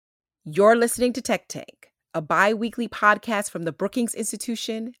You're listening to Tech Tank, a bi-weekly podcast from the Brookings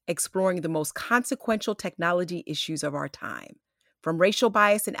Institution exploring the most consequential technology issues of our time. From racial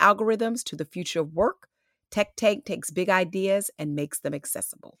bias in algorithms to the future of work, Tech Tank takes big ideas and makes them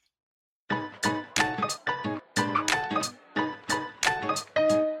accessible.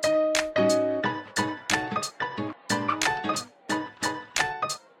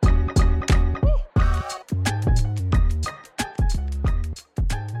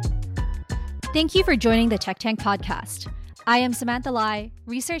 Thank you for joining the Tech Tank podcast. I am Samantha Lai,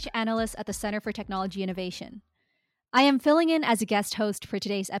 research analyst at the Center for Technology Innovation. I am filling in as a guest host for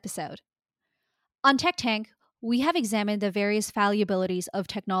today's episode. On Tech Tank, we have examined the various fallibilities of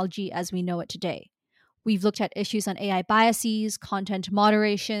technology as we know it today. We've looked at issues on AI biases, content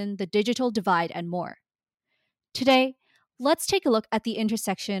moderation, the digital divide, and more. Today, let's take a look at the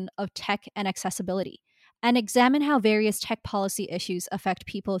intersection of tech and accessibility and examine how various tech policy issues affect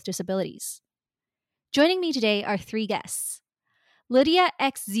people with disabilities. Joining me today are three guests. Lydia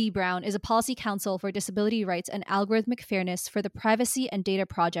X. Z. Brown is a policy counsel for disability rights and algorithmic fairness for the Privacy and Data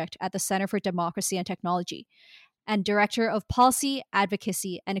Project at the Center for Democracy and Technology, and Director of Policy,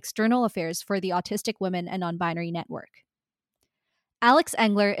 Advocacy, and External Affairs for the Autistic Women and Non-Binary Network. Alex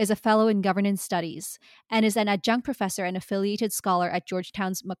Engler is a fellow in governance studies and is an adjunct professor and affiliated scholar at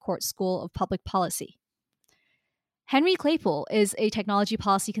Georgetown's McCourt School of Public Policy. Henry Claypool is a technology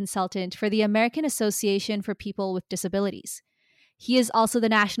policy consultant for the American Association for People with Disabilities. He is also the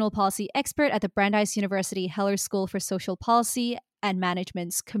national policy expert at the Brandeis University Heller School for Social Policy and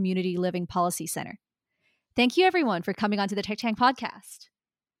Management's Community Living Policy Center. Thank you, everyone, for coming onto the Tech Tank podcast.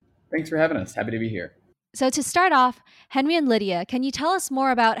 Thanks for having us. Happy to be here. So to start off, Henry and Lydia, can you tell us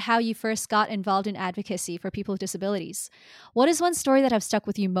more about how you first got involved in advocacy for people with disabilities? What is one story that has stuck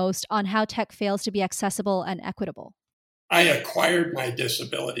with you most on how tech fails to be accessible and equitable? I acquired my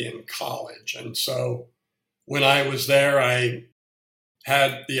disability in college. And so when I was there, I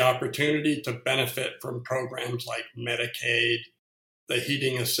had the opportunity to benefit from programs like Medicaid, the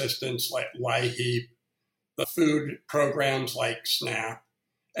heating assistance like LIHEAP, the food programs like SNAP.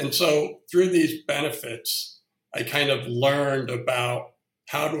 And so through these benefits, I kind of learned about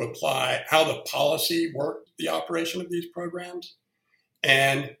how to apply, how the policy worked, the operation of these programs,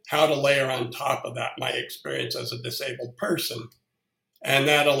 and how to layer on top of that my experience as a disabled person. And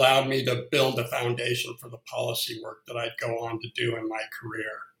that allowed me to build a foundation for the policy work that I'd go on to do in my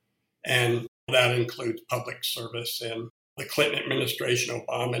career. And that includes public service in the Clinton administration,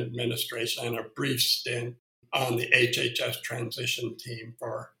 Obama administration, and a brief stint on the HHS transition team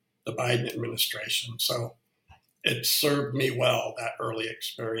for the Biden administration. So it served me well, that early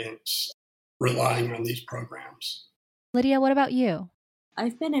experience, relying on these programs. Lydia, what about you?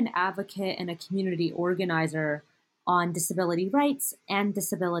 I've been an advocate and a community organizer on disability rights and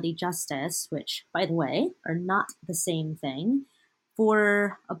disability justice, which, by the way, are not the same thing,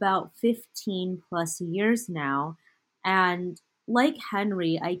 for about 15 plus years now. And like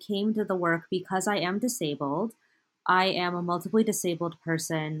Henry, I came to the work because I am disabled. I am a multiply disabled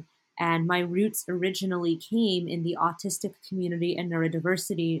person, and my roots originally came in the autistic community and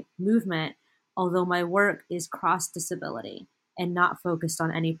neurodiversity movement, although my work is cross-disability and not focused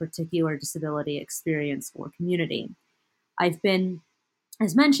on any particular disability experience or community. I've been,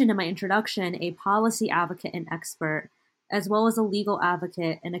 as mentioned in my introduction, a policy advocate and expert, as well as a legal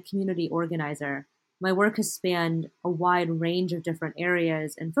advocate and a community organizer. My work has spanned a wide range of different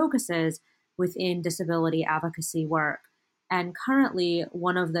areas and focuses within disability advocacy work. And currently,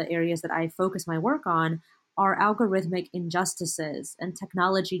 one of the areas that I focus my work on are algorithmic injustices and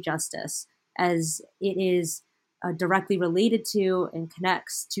technology justice, as it is directly related to and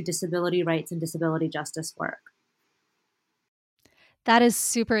connects to disability rights and disability justice work. That is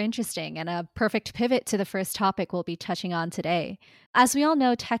super interesting and a perfect pivot to the first topic we'll be touching on today. As we all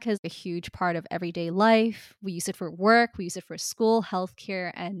know, tech is a huge part of everyday life. We use it for work, we use it for school,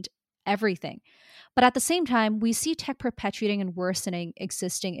 healthcare, and everything. But at the same time, we see tech perpetuating and worsening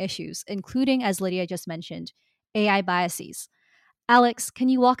existing issues, including, as Lydia just mentioned, AI biases. Alex, can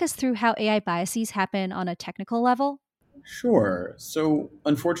you walk us through how AI biases happen on a technical level? Sure. So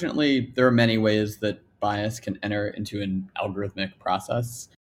unfortunately, there are many ways that bias can enter into an algorithmic process.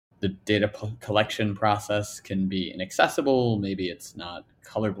 The data collection process can be inaccessible, maybe it's not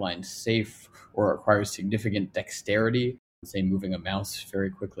colorblind safe, or requires significant dexterity, say moving a mouse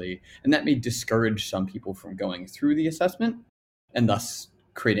very quickly. And that may discourage some people from going through the assessment and thus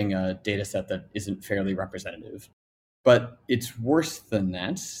creating a data set that isn't fairly representative. But it's worse than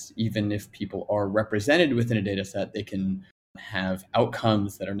that. Even if people are represented within a data set, they can have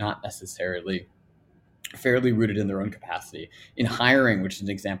outcomes that are not necessarily fairly rooted in their own capacity. In hiring, which is an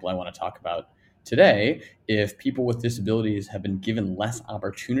example I want to talk about today, if people with disabilities have been given less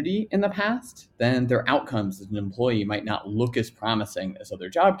opportunity in the past, then their outcomes as an employee might not look as promising as other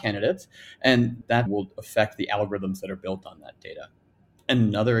job candidates, and that will affect the algorithms that are built on that data. And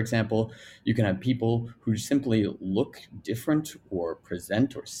another example, you can have people who simply look different or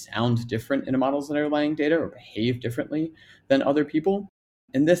present or sound different in a model's underlying data or behave differently than other people.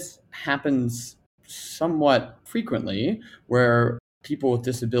 And this happens somewhat frequently where people with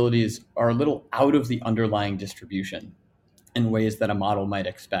disabilities are a little out of the underlying distribution in ways that a model might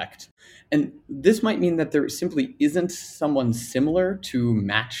expect. And this might mean that there simply isn't someone similar to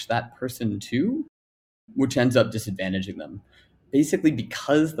match that person to, which ends up disadvantaging them. Basically,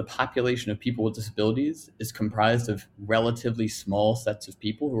 because the population of people with disabilities is comprised of relatively small sets of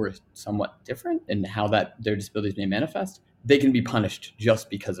people who are somewhat different in how that their disabilities may manifest, they can be punished just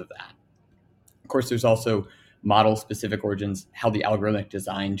because of that. Of course, there's also model-specific origins, how the algorithmic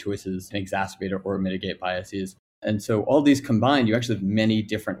design choices can exacerbate or mitigate biases. And so all these combined, you actually have many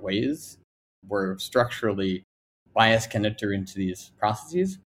different ways where structurally bias can enter into these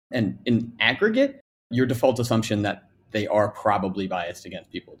processes. And in aggregate, your default assumption that they are probably biased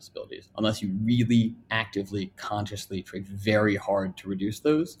against people with disabilities, unless you really actively, consciously try very hard to reduce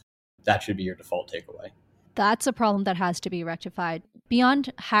those, that should be your default takeaway. That's a problem that has to be rectified.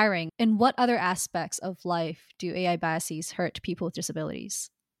 Beyond hiring, in what other aspects of life do AI biases hurt people with disabilities?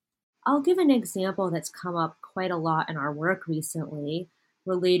 I'll give an example that's come up quite a lot in our work recently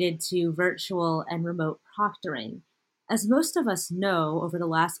related to virtual and remote proctoring. As most of us know, over the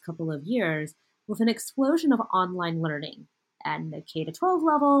last couple of years, with an explosion of online learning at the K-12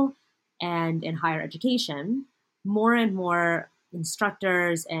 level and in higher education, more and more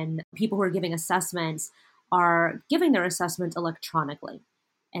instructors and people who are giving assessments are giving their assessments electronically,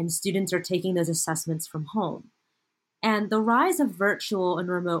 and students are taking those assessments from home. And the rise of virtual and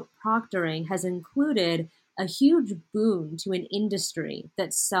remote proctoring has included a huge boon to an industry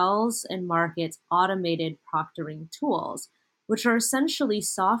that sells and markets automated proctoring tools, which are essentially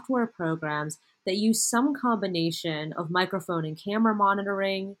software programs that use some combination of microphone and camera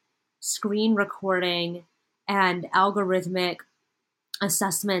monitoring, screen recording, and algorithmic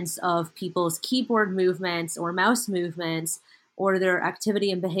assessments of people's keyboard movements or mouse movements or their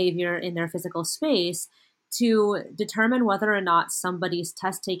activity and behavior in their physical space to determine whether or not somebody's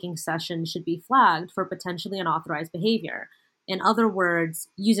test-taking session should be flagged for potentially unauthorized behavior. In other words,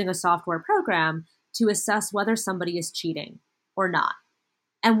 using a software program to assess whether somebody is cheating or not.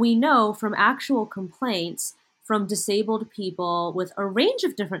 And we know from actual complaints from disabled people with a range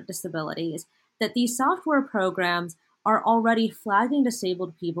of different disabilities that these software programs are already flagging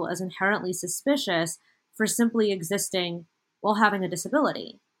disabled people as inherently suspicious for simply existing while having a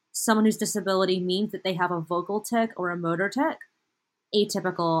disability. Someone whose disability means that they have a vocal tic or a motor tic,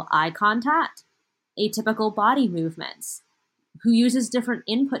 atypical eye contact, atypical body movements, who uses different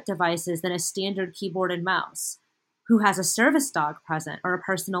input devices than a standard keyboard and mouse, who has a service dog present or a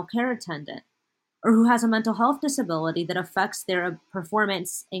personal care attendant, or who has a mental health disability that affects their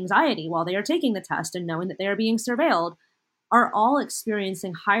performance anxiety while they are taking the test and knowing that they are being surveilled, are all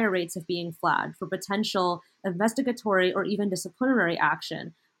experiencing higher rates of being flagged for potential investigatory or even disciplinary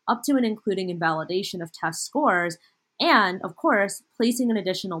action, up to and including invalidation of test scores, and, of course, placing an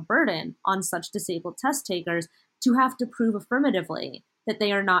additional burden on such disabled test takers to have to prove affirmatively that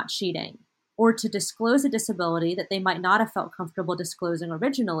they are not cheating, or to disclose a disability that they might not have felt comfortable disclosing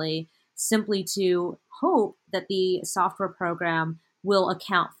originally, simply to hope that the software program will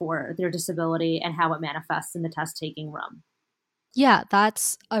account for their disability and how it manifests in the test-taking room. Yeah,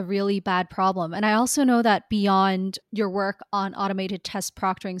 that's a really bad problem. And I also know that beyond your work on automated test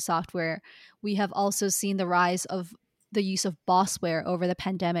proctoring software, we have also seen the rise of the use of bossware over the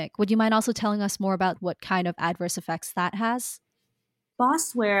pandemic. Would you mind also telling us more about what kind of adverse effects that has?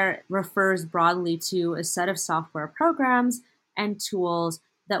 Bossware refers broadly to a set of software programs and tools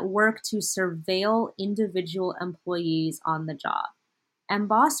that work to surveil individual employees on the job. And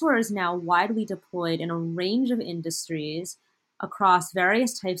bossware is now widely deployed in a range of industries across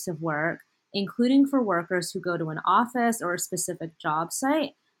various types of work, including for workers who go to an office or a specific job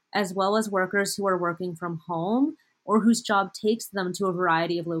site, as well as workers who are working from home or whose job takes them to a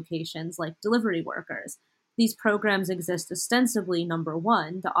variety of locations, like delivery workers. These programs exist ostensibly, number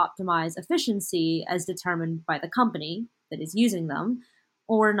one, to optimize efficiency as determined by the company that is using them,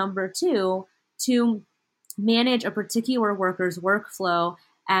 or number two, to manage a particular worker's workflow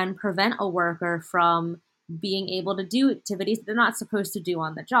and prevent a worker from being able to do activities that they're not supposed to do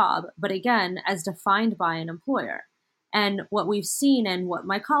on the job, but again, as defined by an employer. And what we've seen, and what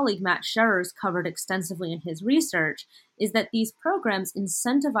my colleague Matt Scherrers covered extensively in his research, is that these programs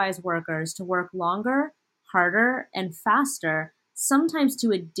incentivize workers to work longer, harder, and faster, sometimes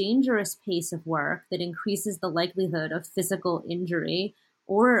to a dangerous pace of work that increases the likelihood of physical injury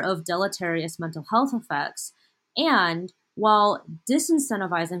or of deleterious mental health effects, and while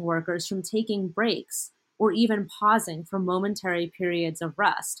disincentivizing workers from taking breaks or even pausing for momentary periods of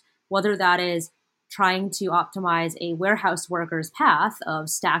rest, whether that is trying to optimize a warehouse worker's path of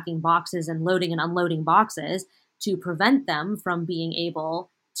stacking boxes and loading and unloading boxes to prevent them from being able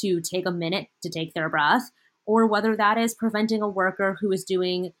to take a minute to take their breath, or whether that is preventing a worker who is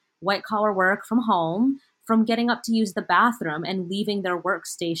doing white collar work from home from getting up to use the bathroom and leaving their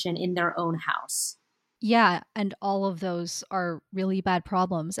workstation in their own house. Yeah, and all of those are really bad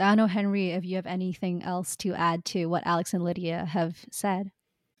problems. I don't know, Henry, if you have anything else to add to what Alex and Lydia have said.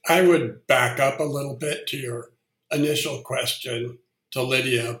 I would back up a little bit to your initial question to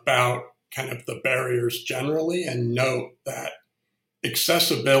Lydia about kind of the barriers generally, and note that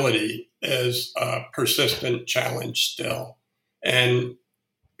accessibility is a persistent challenge still. And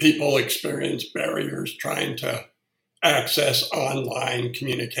people experience barriers trying to access online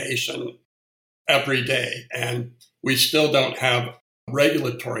communication every day. And we still don't have a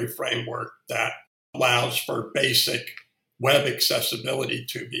regulatory framework that allows for basic web accessibility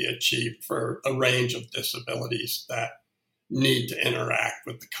to be achieved for a range of disabilities that need to interact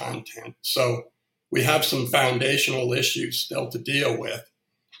with the content. So we have some foundational issues still to deal with.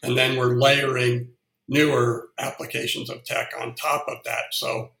 And then we're layering newer applications of tech on top of that.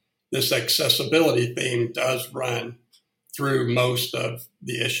 So this accessibility theme does run through most of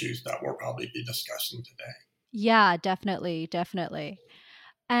the issues that we'll probably be discussing today. Yeah, definitely, definitely.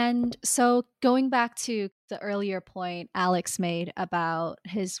 And so going back to the earlier point Alex made about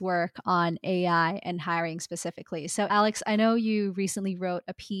his work on AI and hiring specifically. So Alex, I know you recently wrote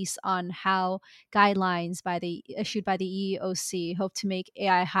a piece on how guidelines issued by the EEOC hope to make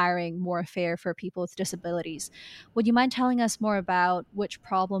AI hiring more fair for people with disabilities. Would you mind telling us more about which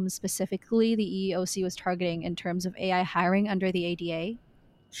problems specifically the EEOC was targeting in terms of AI hiring under the ADA?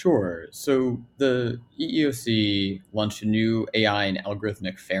 Sure. So the EEOC launched a new AI and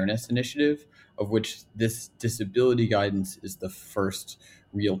algorithmic fairness initiative, of which this disability guidance is the first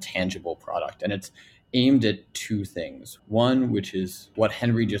real tangible product. And it's aimed at two things. One, which is what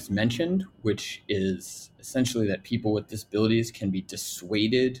Henry just mentioned, which is essentially that people with disabilities can be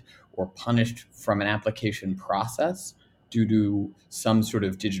dissuaded or punished from an application process due to some sort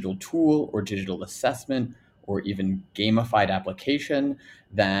of digital tool or digital assessment or even gamified application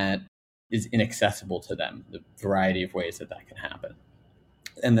that is inaccessible to them, the variety of ways that can happen.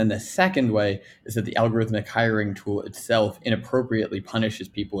 And then the second way is that the algorithmic hiring tool itself inappropriately punishes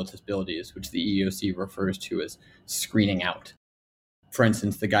people with disabilities, which the EEOC refers to as screening out. For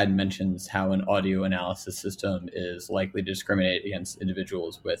instance, the guide mentions how an audio analysis system is likely to discriminate against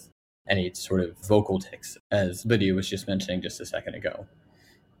individuals with any sort of vocal tics, as Lydia was just mentioning just a second ago.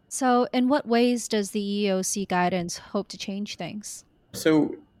 So in what ways does the EEOC guidance hope to change things?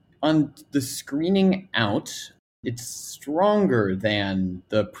 So on the screening out, it's stronger than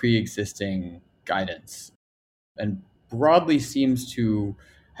the pre-existing guidance and broadly seems to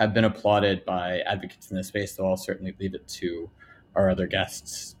have been applauded by advocates in this space, though I'll certainly leave it to our other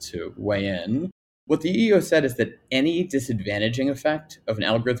guests to weigh in. What the EEO said is that any disadvantaging effect of an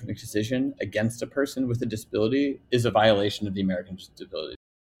algorithmic decision against a person with a disability is a violation of the Americans with Disabilities,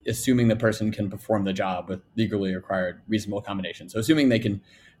 assuming the person can perform the job with legally required reasonable accommodation. So assuming they can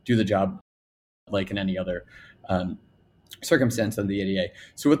do the job like in any other circumstance of the ADA.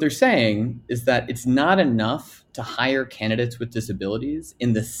 So what they're saying is that it's not enough to hire candidates with disabilities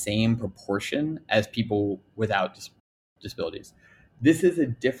in the same proportion as people without disabilities. This is a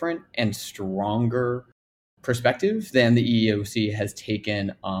different and stronger perspective than the EEOC has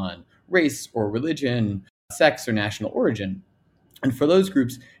taken on race or religion, sex or national origin. And for those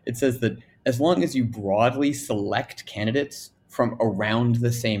groups, it says that as long as you broadly select candidates from around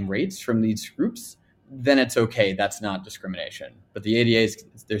the same rates from these groups, then it's okay. That's not discrimination. But the ADA,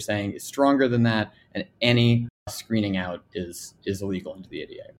 they're saying, is stronger than that, and any screening out is illegal under the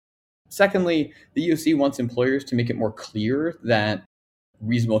ADA. Secondly, the EEOC wants employers to make it more clear that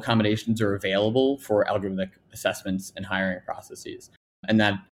reasonable accommodations are available for algorithmic assessments and hiring processes, and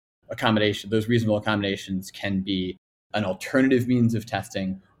that those reasonable accommodations can be an alternative means of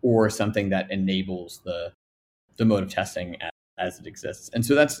testing or something that enables the mode of testing as it exists. And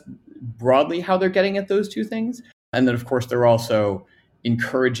so that's broadly how they're getting at those two things. And then, of course, they're also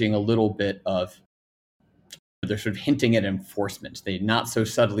encouraging a little bit of they're sort of hinting at enforcement. They not so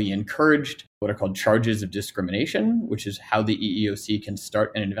subtly encouraged what are called charges of discrimination, which is how the EEOC can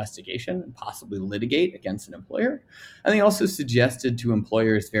start an investigation and possibly litigate against an employer. And they also suggested to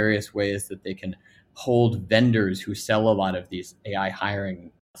employers various ways that they can hold vendors who sell a lot of these AI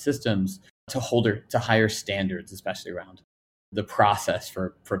hiring systems to higher standards, especially around the process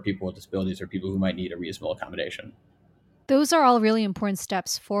for people with disabilities or people who might need a reasonable accommodation. Those are all really important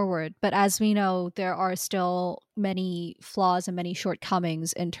steps forward. But as we know, there are still many flaws and many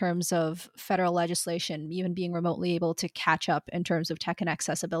shortcomings in terms of federal legislation, even being remotely able to catch up in terms of tech and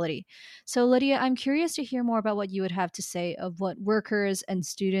accessibility. So, Lydia, I'm curious to hear more about what you would have to say of what workers and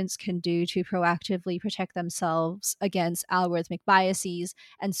students can do to proactively protect themselves against algorithmic biases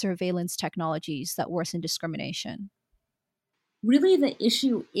and surveillance technologies that worsen discrimination. Really, the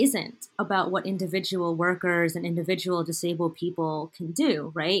issue isn't about what individual workers and individual disabled people can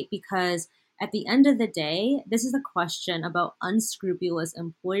do, right? Because at the end of the day, this is a question about unscrupulous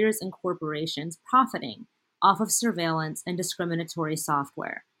employers and corporations profiting off of surveillance and discriminatory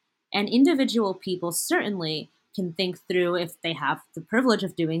software. And individual people certainly can think through, if they have the privilege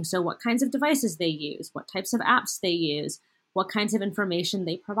of doing so, what kinds of devices they use, what types of apps they use, what kinds of information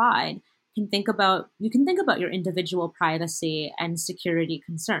they provide. You can think about your individual privacy and security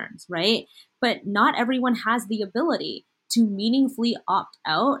concerns, right? But not everyone has the ability to meaningfully opt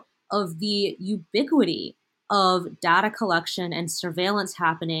out of the ubiquity of data collection and surveillance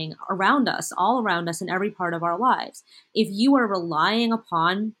happening around us, all around us in every part of our lives. If you are relying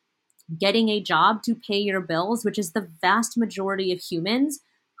upon getting a job to pay your bills, which is the vast majority of humans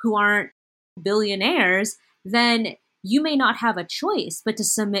who aren't billionaires, then you may not have a choice but to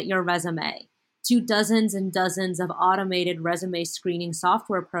submit your resume to dozens and dozens of automated resume screening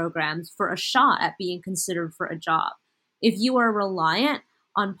software programs for a shot at being considered for a job. If you are reliant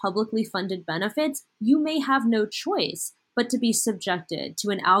on publicly funded benefits, you may have no choice but to be subjected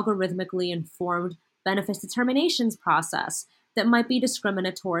to an algorithmically informed benefits determinations process that might be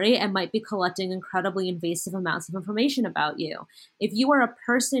discriminatory and might be collecting incredibly invasive amounts of information about you. If you are a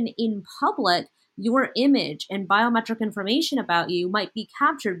person in public, your image and biometric information about you might be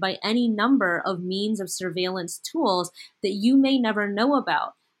captured by any number of means of surveillance tools that you may never know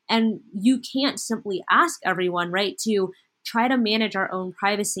about. And you can't simply ask everyone, right, to try to manage our own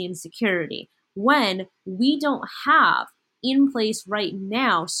privacy and security when we don't have in place right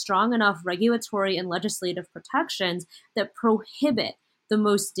now strong enough regulatory and legislative protections that prohibit the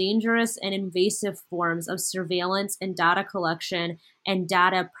most dangerous and invasive forms of surveillance and data collection and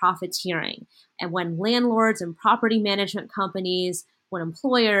data profiteering. And when landlords and property management companies, when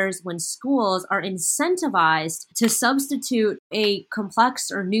employers, when schools are incentivized to substitute a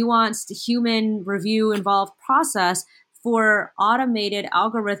complex or nuanced human review involved process for automated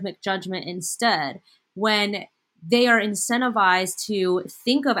algorithmic judgment instead, when they are incentivized to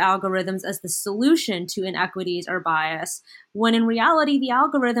think of algorithms as the solution to inequities or bias, when in reality, the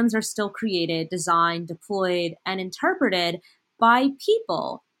algorithms are still created, designed, deployed, and interpreted by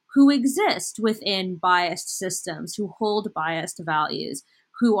people who exist within biased systems, who hold biased values,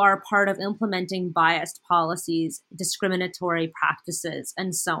 who are part of implementing biased policies, discriminatory practices,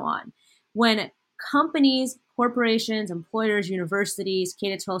 and so on. When companies, corporations, employers, universities,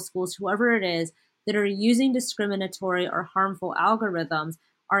 K-12 schools, whoever it is, that are using discriminatory or harmful algorithms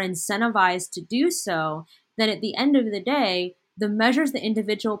are incentivized to do so, then at the end of the day, the measures that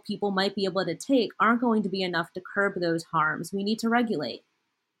individual people might be able to take aren't going to be enough to curb those harms. We need to regulate.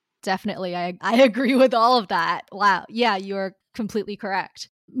 Definitely. I agree with all of that. Wow. Yeah, you're completely correct.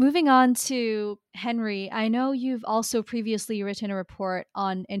 Moving on to Henry, I know you've also previously written a report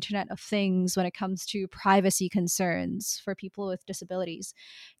on Internet of Things when it comes to privacy concerns for people with disabilities.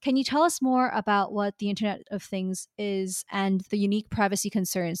 Can you tell us more about what the Internet of Things is and the unique privacy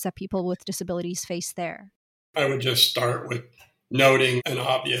concerns that people with disabilities face there? I would just start with noting an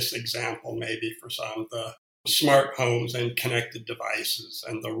obvious example, maybe for some, the smart homes and connected devices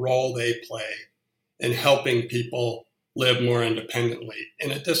and the role they play in helping people live more independently.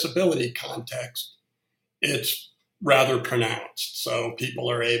 In a disability context, it's rather pronounced. So people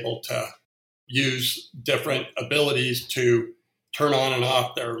are able to use different abilities to turn on and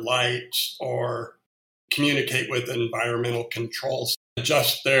off their lights or communicate with environmental controls,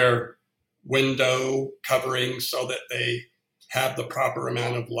 adjust their window coverings so that they have the proper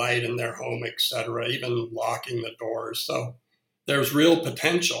amount of light in their home, et cetera, even locking the doors. So there's real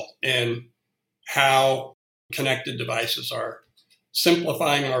potential in how connected devices are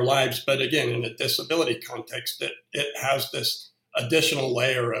simplifying our lives. But again, in a disability context, it has this additional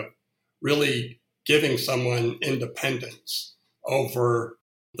layer of really giving someone independence over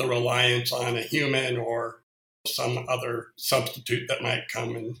the reliance on a human or some other substitute that might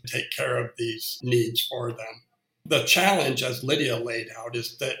come and take care of these needs for them. The challenge, as Lydia laid out,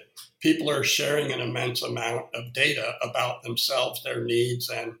 is that people are sharing an immense amount of data about themselves, their needs,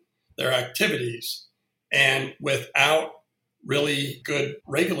 and their activities. And without really good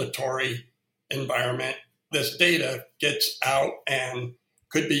regulatory environment, this data gets out and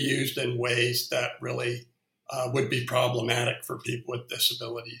could be used in ways that really would be problematic for people with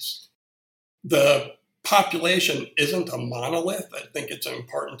disabilities. The population isn't a monolith. I think it's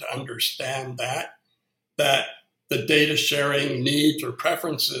important to understand that the data sharing needs or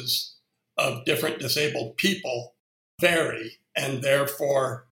preferences of different disabled people vary. And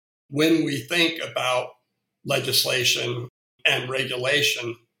therefore, when we think about legislation and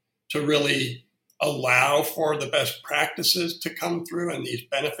regulation to really allow for the best practices to come through and these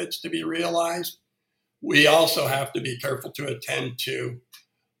benefits to be realized, we also have to be careful to attend to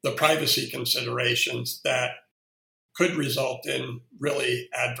the privacy considerations that could result in really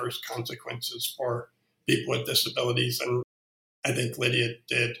adverse consequences for people with disabilities. And I think Lydia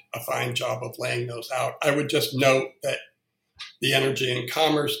did a fine job of laying those out. I would just note that the Energy and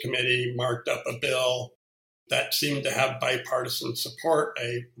Commerce Committee marked up a bill that seemed to have bipartisan support,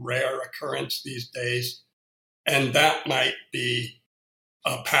 a rare occurrence these days. And that might be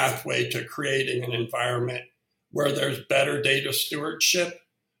a pathway to creating an environment where there's better data stewardship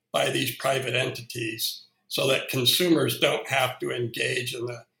by these private entities so that consumers don't have to engage in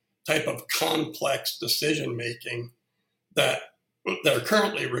the type of complex decision making that they're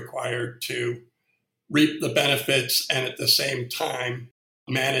currently required to reap the benefits and at the same time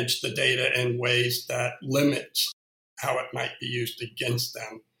manage the data in ways that limits how it might be used against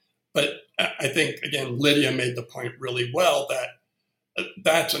them. But I think, again, Lydia made the point really well that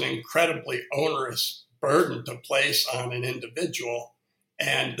that's an incredibly onerous burden to place on an individual,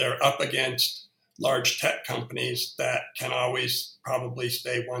 and they're up against large tech companies that can always probably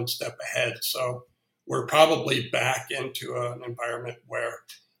stay one step ahead. So we're probably back into an environment where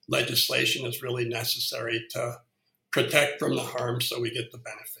legislation is really necessary to protect from the harm so we get the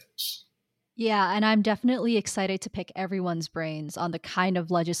benefits. Yeah, and I'm definitely excited to pick everyone's brains on the kind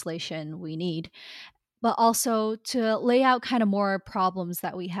of legislation we need, but also to lay out kind of more problems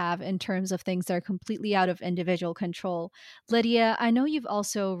that we have in terms of things that are completely out of individual control. Lydia, I know you've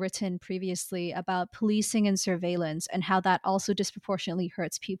also written previously about policing and surveillance and how that also disproportionately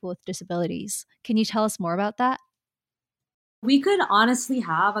hurts people with disabilities. Can you tell us more about that? We could honestly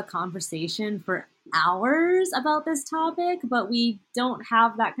have a conversation for hours about this topic, but we don't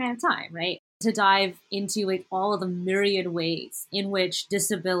have that kind of time, right? To dive into like all of the myriad ways in which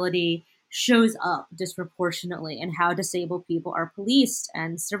disability shows up disproportionately and how disabled people are policed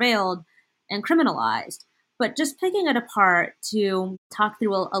and surveilled and criminalized. But just picking it apart to talk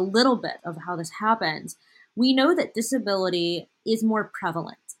through a little bit of how this happens, we know that disability is more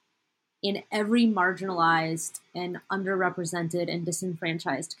prevalent in every marginalized and underrepresented and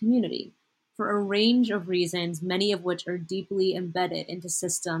disenfranchised community for a range of reasons, many of which are deeply embedded into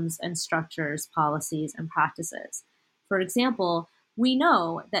systems and structures, policies, and practices. For example, we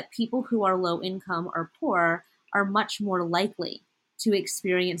know that people who are low income or poor are much more likely to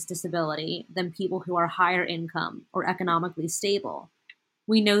experience disability than people who are higher income or economically stable.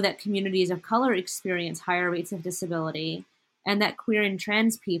 We know that communities of color experience higher rates of disability, and that queer and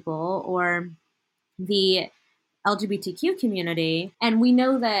trans people or the LGBTQ community, and we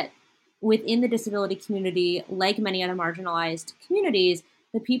know that within the disability community, like many other marginalized communities,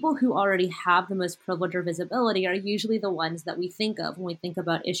 the people who already have the most privilege or visibility are usually the ones that we think of when we think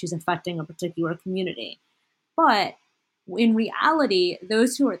about issues affecting a particular community. But in reality,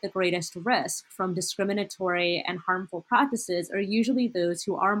 those who are at the greatest risk from discriminatory and harmful practices are usually those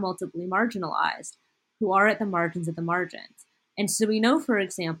who are multiply marginalized, who are at the margins of the margins. And so we know, for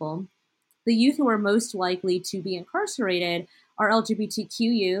example, the youth who are most likely to be incarcerated are LGBTQ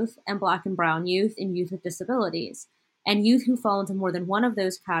youth and Black and Brown youth and youth with disabilities. And youth who fall into more than one of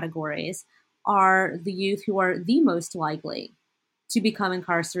those categories are the youth who are the most likely to become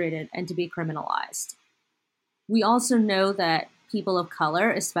incarcerated and to be criminalized. We also know that people of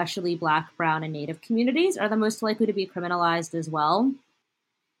color, especially Black, Brown, and Native communities, are the most likely to be criminalized as well.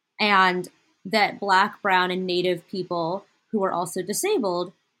 And that Black, Brown, and Native people who are also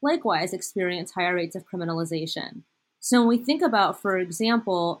disabled likewise experience higher rates of criminalization. So when we think about, for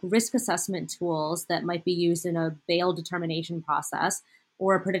example, risk assessment tools that might be used in a bail determination process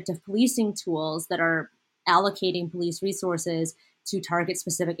or predictive policing tools that are allocating police resources to target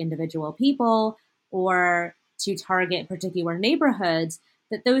specific individual people or to target particular neighborhoods,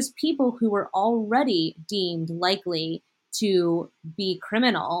 that those people who were already deemed likely to be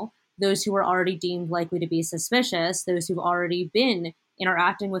criminal, those who are already deemed likely to be suspicious, those who've already been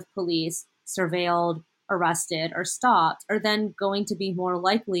interacting with police, surveilled, arrested, or stopped, are then going to be more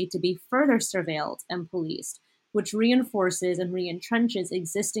likely to be further surveilled and policed, which reinforces and reentrenches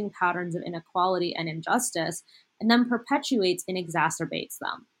existing patterns of inequality and injustice, and then perpetuates and exacerbates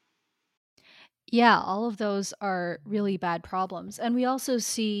them. Yeah, all of those are really bad problems. And we also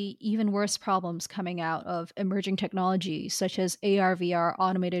see even worse problems coming out of emerging technology, such as AR, VR,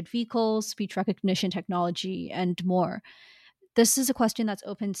 automated vehicles, speech recognition technology, and more. This is a question that's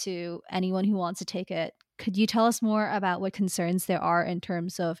open to anyone who wants to take it. Could you tell us more about what concerns there are in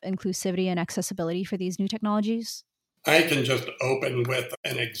terms of inclusivity and accessibility for these new technologies? I can just open with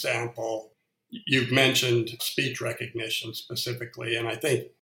an example. You've mentioned speech recognition specifically, and I think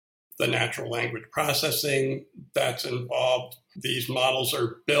the natural language processing that's involved. These models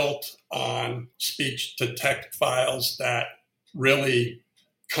are built on speech to text files that really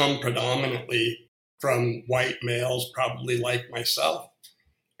come predominantly from white males, probably like myself.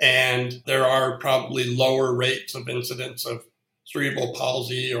 And there are probably lower rates of incidence of cerebral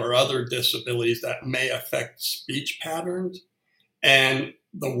palsy or other disabilities that may affect speech patterns. And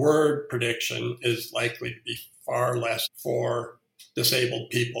the word prediction is likely to be far less for disabled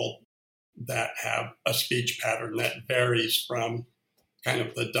people that have a speech pattern that varies from kind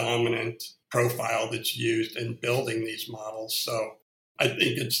of the dominant profile that's used in building these models. So I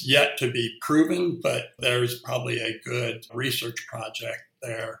think it's yet to be proven, but there's probably a good research project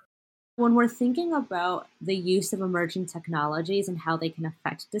there. When we're thinking about the use of emerging technologies and how they can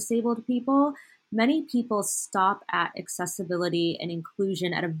affect disabled people, many people stop at accessibility and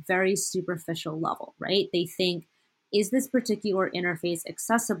inclusion at a very superficial level, right? They think, is this particular interface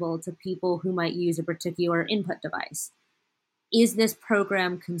accessible to people who might use a particular input device? Is this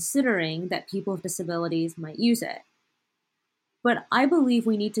program considering that people with disabilities might use it? But I believe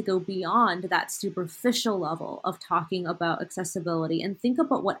we need to go beyond that superficial level of talking about accessibility and think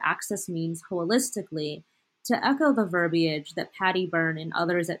about what access means holistically, to echo the verbiage that Patty Byrne and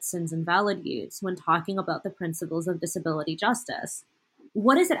others at Sins Invalid use when talking about the principles of disability justice.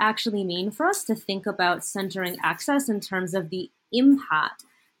 What does it actually mean for us to think about centering access in terms of the impact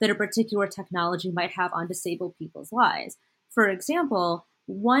that a particular technology might have on disabled people's lives? For example,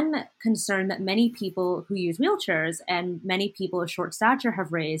 one concern that many people who use wheelchairs and many people of short stature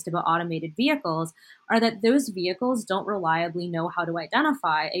have raised about automated vehicles are that those vehicles don't reliably know how to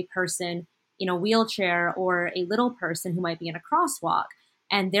identify a person in a wheelchair or a little person who might be in a crosswalk,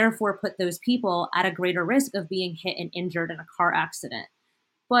 and therefore put those people at a greater risk of being hit and injured in a car accident.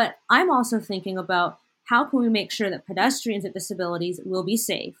 But I'm also thinking about how can we make sure that pedestrians with disabilities will be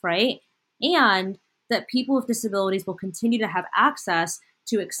safe, right? And that people with disabilities will continue to have access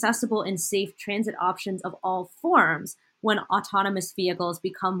to accessible and safe transit options of all forms when autonomous vehicles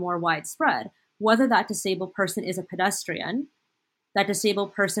become more widespread. Whether that disabled person is a pedestrian, that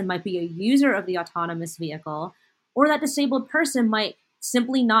disabled person might be a user of the autonomous vehicle, or that disabled person might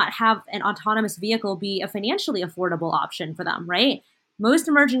simply not have an autonomous vehicle be a financially affordable option for them, right? Most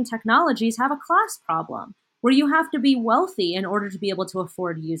emerging technologies have a class problem where you have to be wealthy in order to be able to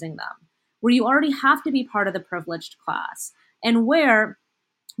afford using them, where you already have to be part of the privileged class, and where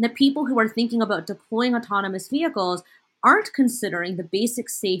the people who are thinking about deploying autonomous vehicles aren't considering the basic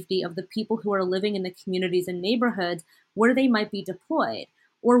safety of the people who are living in the communities and neighborhoods where they might be deployed,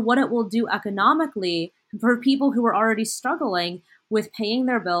 or what it will do economically for people who are already struggling with paying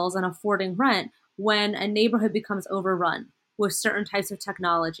their bills and affording rent when a neighborhood becomes overrun with certain types of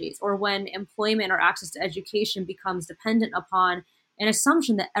technologies, or when employment or access to education becomes dependent upon an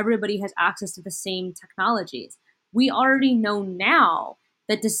assumption that everybody has access to the same technologies. We already know now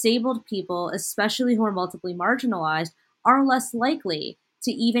that disabled people, especially who are multiply marginalized, are less likely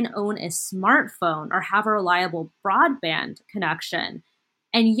to even own a smartphone or have a reliable broadband connection.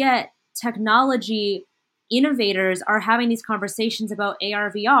 And yet, technology innovators are having these conversations about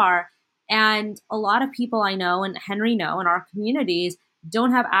AR, VR, and a lot of people I know and Henry know in our communities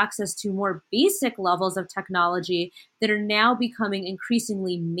don't have access to more basic levels of technology that are now becoming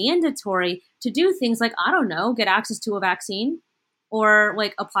increasingly mandatory to do things like, I don't know, get access to a vaccine, or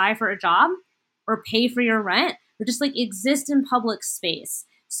like apply for a job, or pay for your rent, or just like exist in public space.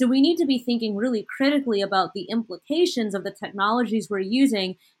 So we need to be thinking really critically about the implications of the technologies we're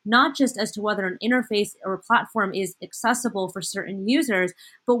using, not just as to whether an interface or a platform is accessible for certain users,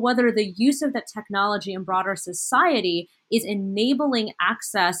 but whether the use of that technology in broader society is enabling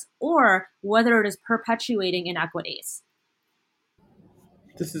access or whether it is perpetuating inequities.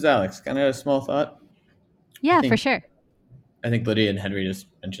 This is Alex. Kind of a small thought. Yeah, for sure. I think Lydia and Henry just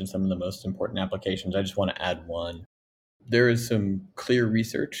mentioned some of the most important applications. I just want to add one. There is some clear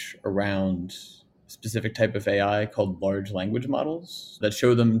research around a specific type of AI called large language models that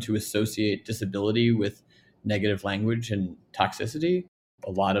show them to associate disability with negative language and toxicity.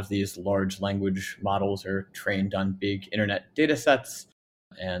 A lot of these large language models are trained on big internet data sets,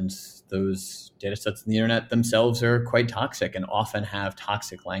 and those data sets in the internet themselves are quite toxic and often have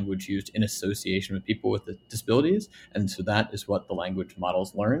toxic language used in association with people with disabilities. And so that is what the language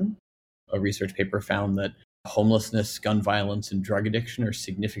models learn. A research paper found that homelessness, gun violence, and drug addiction are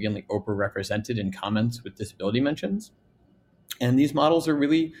significantly overrepresented in comments with disability mentions. And these models are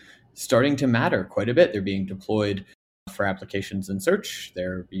really starting to matter quite a bit. They're being deployed for applications in search.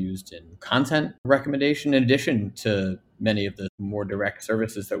 They're used in content recommendation, in addition to many of the more direct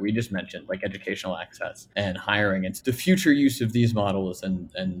services that we just mentioned, like educational access and hiring. And the future use of these models and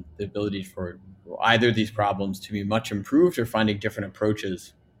the ability for either these problems to be much improved or finding different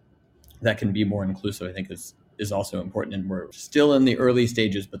approaches that can be more inclusive, I think is also important. And we're still in the early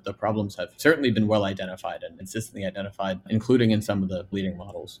stages, but the problems have certainly been well identified and consistently identified, including in some of the leading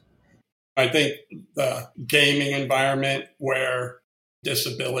models. I think the gaming environment, where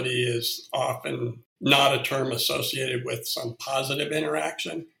disability is often not a term associated with some positive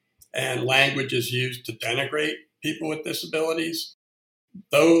interaction, and language is used to denigrate people with disabilities,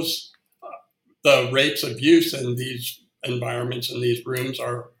 the rates of use in these environments, in these rooms,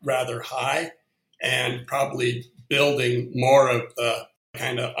 are rather high, and probably building more of the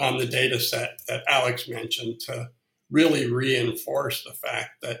kind of on the data set that Alex mentioned to really reinforce the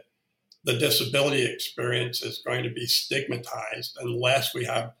fact that the disability experience is going to be stigmatized unless we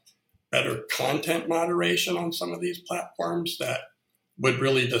have better content moderation on some of these platforms that would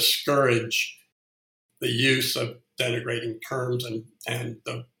really discourage the use of denigrating terms and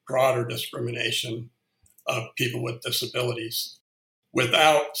the broader discrimination of people with disabilities.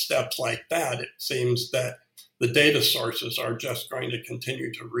 Without steps like that, it seems that the data sources are just going to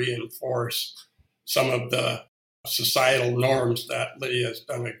continue to reinforce some of the societal norms that Lydia has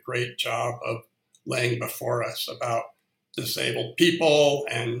done a great job of laying before us about disabled people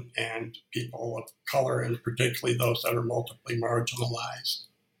and people of color, and particularly those that are multiply marginalized.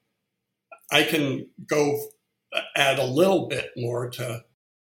 I can add a little bit more to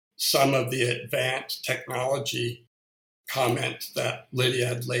some of the advanced technology comments that Lydia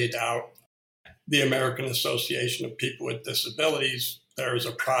had laid out. The American Association of People with Disabilities, there is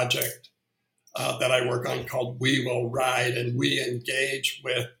a project that I work on called We Will Ride, and we engage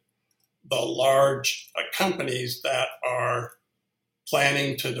with the large companies that are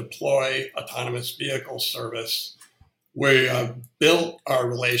planning to deploy autonomous vehicle service. We have built our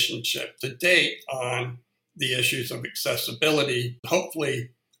relationship to date on the issues of accessibility.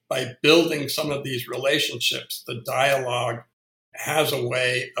 Hopefully, by building some of these relationships, the dialogue has a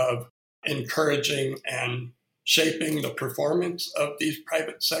way of encouraging and shaping the performance of these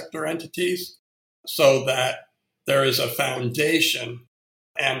private sector entities so that there is a foundation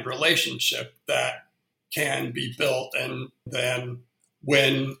and relationship that can be built. And then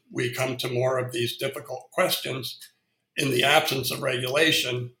when we come to more of these difficult questions, in the absence of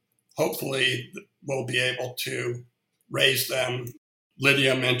regulation, hopefully we'll be able to raise them.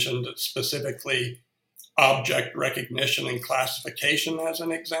 Lydia mentioned specifically object recognition and classification as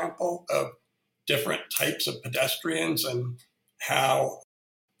an example of different types of pedestrians and how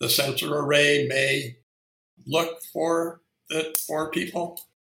the sensor array may look for people.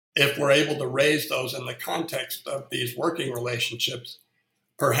 If we're able to raise those in the context of these working relationships,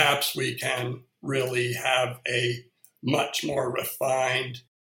 perhaps we can really have a much more refined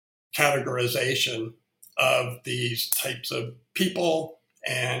categorization of these types of people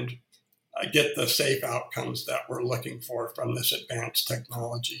and get the safe outcomes that we're looking for from this advanced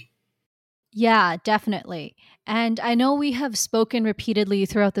technology. Yeah, definitely. And I know we have spoken repeatedly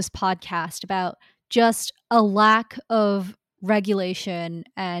throughout this podcast about just a lack of regulation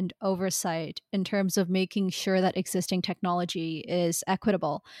and oversight in terms of making sure that existing technology is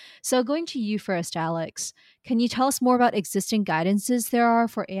equitable. So going to you first, Alex, can you tell us more about existing guidances there are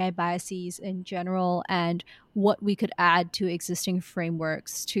for AI biases in general and what we could add to existing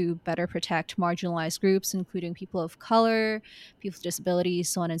frameworks to better protect marginalized groups, including people of color, people with disabilities,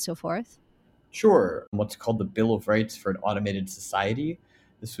 so on and so forth? Sure. What's called the Bill of Rights for an Automated Society.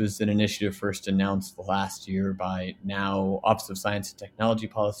 This was an initiative first announced last year by now Office of Science and Technology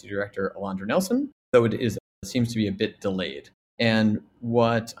Policy Director Alondra Nelson, though it seems to be a bit delayed. And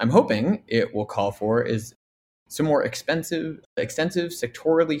what I'm hoping it will call for is some more extensive,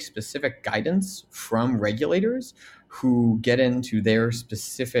 sectorally specific guidance from regulators who get into their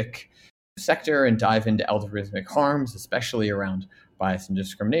specific sector and dive into algorithmic harms, especially around bias and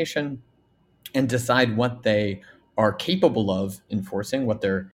discrimination, and decide what they are capable of enforcing, what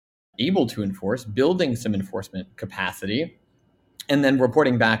they're able to enforce, building some enforcement capacity, and then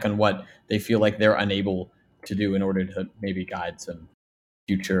reporting back on what they feel like they're unable to do in order to maybe guide some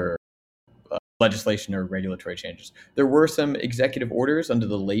future legislation or regulatory changes. There were some executive orders under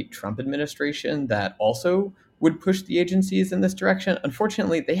the late Trump administration that also would push the agencies in this direction.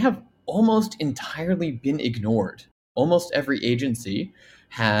 Unfortunately, they have almost entirely been ignored. Almost every agency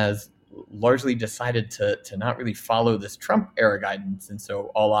has largely decided to not really follow this Trump era guidance. And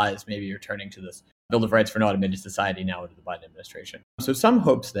so all eyes maybe are turning to this Bill of Rights for an Automated Society now under the Biden administration. So some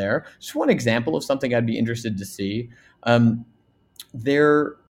hopes there. Just one example of something I'd be interested to see.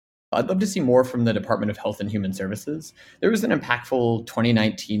 I'd love to see more from the Department of Health and Human Services. There was an impactful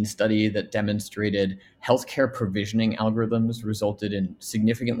 2019 study that demonstrated healthcare provisioning algorithms resulted in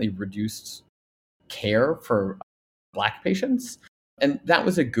significantly reduced care for Black patients. And that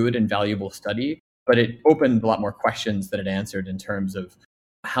was a good and valuable study, but it opened a lot more questions than it answered in terms of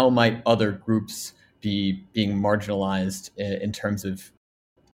how might other groups be being marginalized in terms of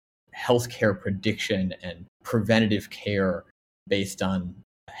healthcare prediction and preventative care based on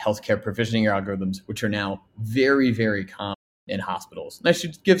healthcare provisioning algorithms, which are now very, very common in hospitals. And I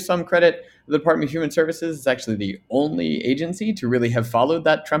should give some credit. The Department of Human Services is actually the only agency to really have followed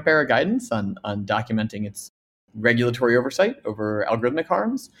that Trump era guidance on documenting its regulatory oversight over algorithmic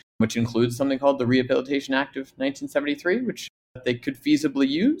harms, which includes something called the Rehabilitation Act of 1973, which they could feasibly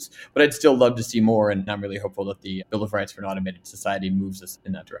use. But I'd still love to see more, and I'm really hopeful that the Bill of Rights for an Automated Society moves us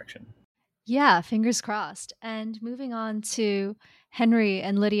in that direction. Yeah, fingers crossed. And moving on to Henry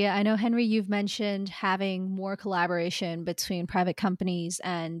and Lydia, I know, Henry, you've mentioned having more collaboration between private companies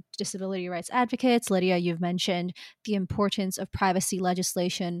and disability rights advocates. Lydia, you've mentioned the importance of privacy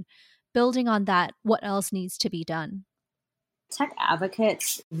legislation. Building on that, what else needs to be done? Tech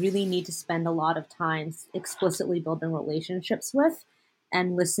advocates really need to spend a lot of time explicitly building relationships with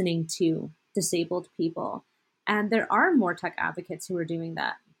and listening to disabled people. And there are more tech advocates who are doing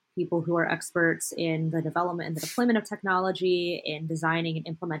that. People who are experts in the development and the deployment of technology, in designing and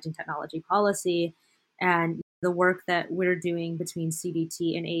implementing technology policy. And the work that we're doing between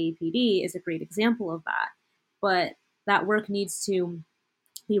CDT and AAPD is a great example of that. But that work needs to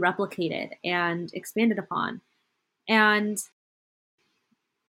be replicated and expanded upon. And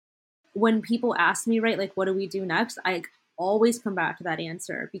when people ask me, right, like, what do we do next? I always come back to that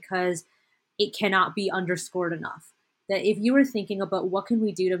answer because it cannot be underscored enough. That if you were thinking about what can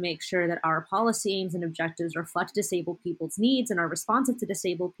we do to make sure that our policy aims and objectives reflect disabled people's needs and are responsive to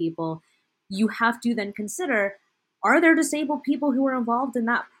disabled people, you have to then consider, are there disabled people who are involved in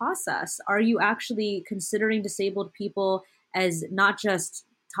that process? Are you actually considering disabled people as not just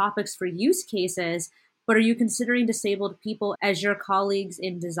topics for use cases, but are you considering disabled people as your colleagues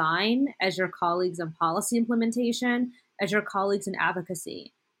in design, as your colleagues in policy implementation, as your colleagues in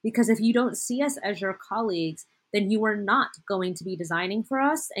advocacy? Because if you don't see us as your colleagues, then you are not going to be designing for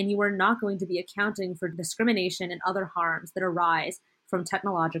us, and you are not going to be accounting for discrimination and other harms that arise from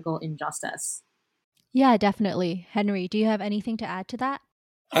technological injustice. Yeah, definitely. Henry, do you have anything to add to that?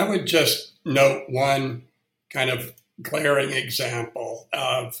 I would just note one kind of glaring example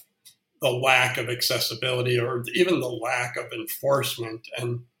of the lack of accessibility or even the lack of enforcement.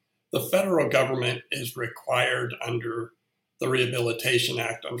 And the federal government is required under the Rehabilitation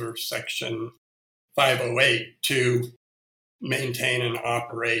Act, under Section 508, to maintain and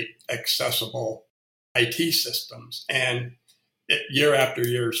operate accessible IT systems. And it, year after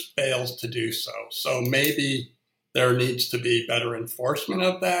year, fails to do so. So maybe there needs to be better enforcement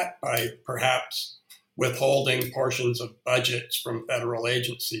of that by perhaps withholding portions of budgets from federal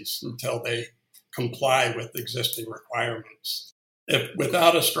agencies until they comply with existing requirements. If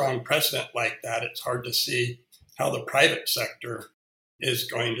without a strong precedent like that, it's hard to see how the private sector is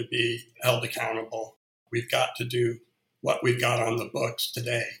going to be held accountable. We've got to do what we've got on the books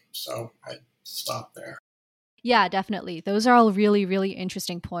today. So I stop there. Yeah, definitely. Those are all really, really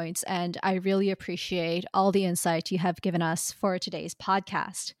interesting points. And I really appreciate all the insight you have given us for today's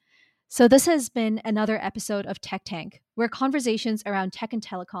podcast. So this has been another episode of Tech Tank, where conversations around tech and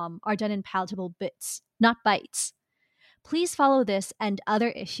telecom are done in palatable bits, not bytes. Please follow this and other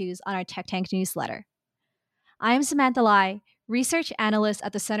issues on our Tech Tank newsletter. I am Samantha Lai, research analyst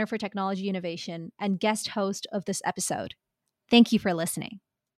at the Center for Technology Innovation and guest host of this episode. Thank you for listening.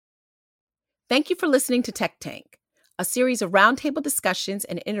 Thank you for listening to Tech Tank, a series of roundtable discussions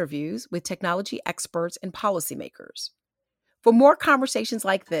and interviews with technology experts and policymakers. For more conversations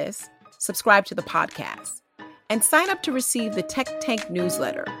like this, subscribe to the podcast and sign up to receive the Tech Tank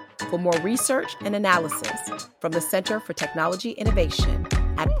newsletter for more research and analysis from the Center for Technology Innovation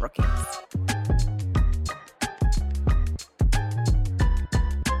at Brookings.